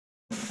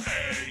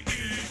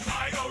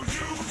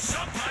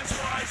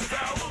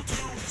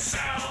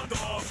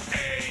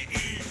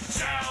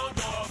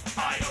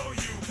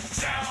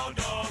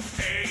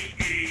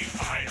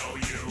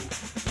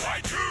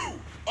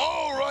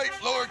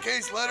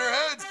Yes,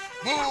 letterheads.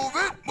 Move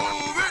it,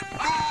 move it,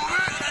 move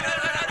it.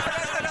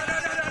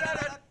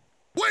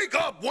 Wake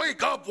up,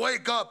 wake up,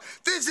 wake up.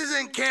 This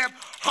isn't Camp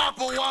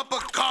Hoppa Woppa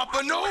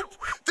Coppa, nope.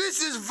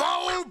 This is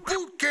Vowel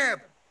Boot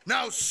Camp.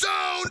 Now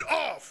sound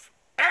off.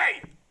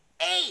 A.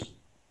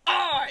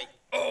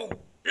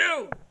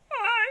 I-O-U.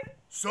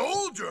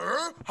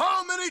 Soldier,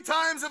 how many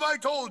times have I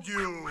told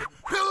you?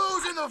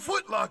 Pillows in the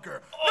footlocker,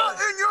 not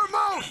in your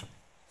mouth.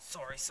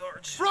 Sorry,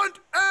 Sarge. Front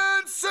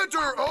and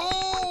center,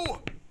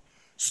 oh!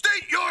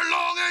 State your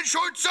long and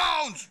short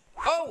sounds.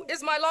 O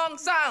is my long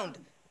sound.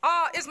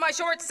 Ah is my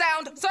short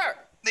sound, sir.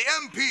 The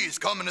MPs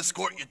come and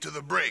escort you to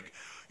the brig.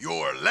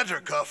 You're letter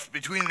cuffed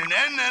between an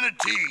N and a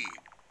T.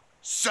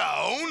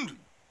 Sound.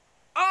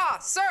 Ah,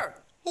 sir.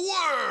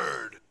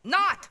 Word.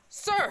 Not,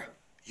 sir.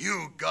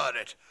 You got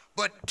it.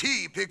 But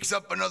T picks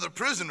up another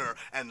prisoner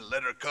and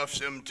letter cuffs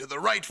him to the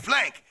right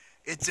flank.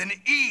 It's an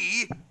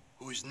E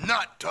who's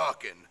not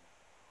talking.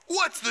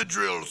 What's the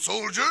drill,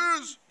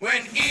 soldiers?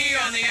 When E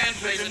on the end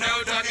plays a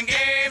no-talking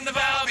game, the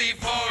vowel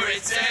before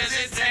it says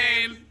its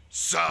name.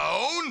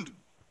 Sound.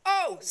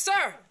 Oh,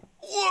 sir.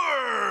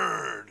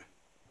 Word.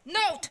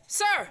 Note,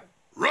 sir.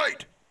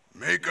 Right.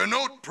 Make a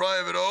note,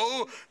 Private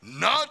O.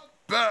 Not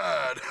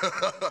bad.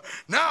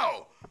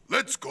 Now,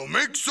 let's go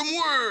make some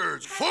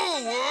words. Forward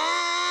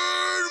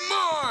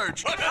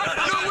march.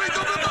 No, wait,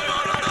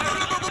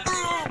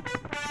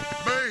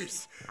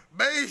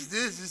 Base,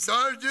 this is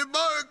Sergeant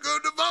Marco.